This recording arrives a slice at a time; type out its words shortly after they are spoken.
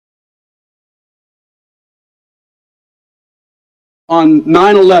On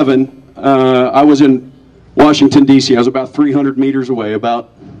 9/11, I was in Washington, D.C. I was about 300 meters away, about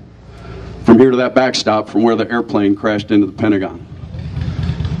from here to that backstop from where the airplane crashed into the Pentagon.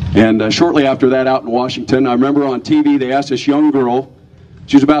 And shortly after that, out in Washington, I remember on TV they asked this young girl,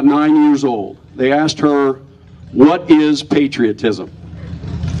 she was about 9 years old, they asked her, "What is patriotism?"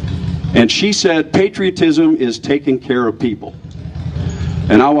 And she said, "Patriotism is taking care of people."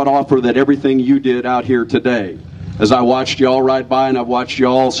 And I would offer that everything you did out here today, as I watched y'all ride by and I've watched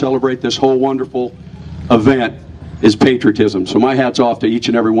y'all celebrate this whole wonderful event, is patriotism. So my hat's off to each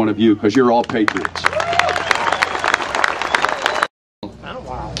and every one of you, because you're all patriots.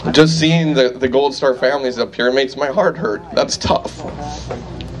 Just seeing the Gold Star families up here makes my heart hurt. That's tough.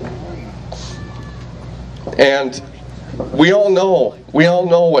 And we all know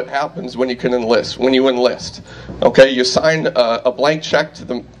what happens when you can enlist. When you enlist, okay, you sign a blank check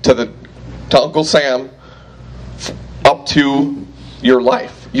to Uncle Sam up to your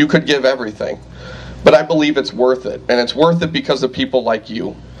life. You could give everything, but I believe it's worth it, and it's worth it because of people like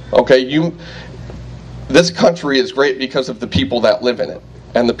you. Okay, this country is great because of the people that live in it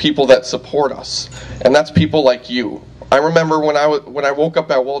and the people that support us, and that's people like you. I remember when I woke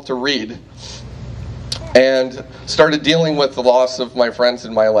up at Walter Reed and started dealing with the loss of my friends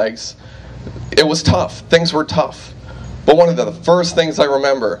and my legs. It was tough. Things were tough. But one of the first things I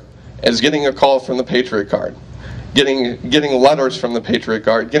remember is getting a call from the Patriot Guard, getting letters from the Patriot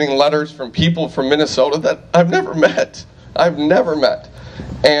Guard, getting letters from people from Minnesota that I've never met.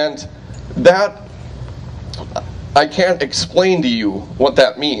 And that, I can't explain to you what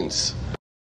that means.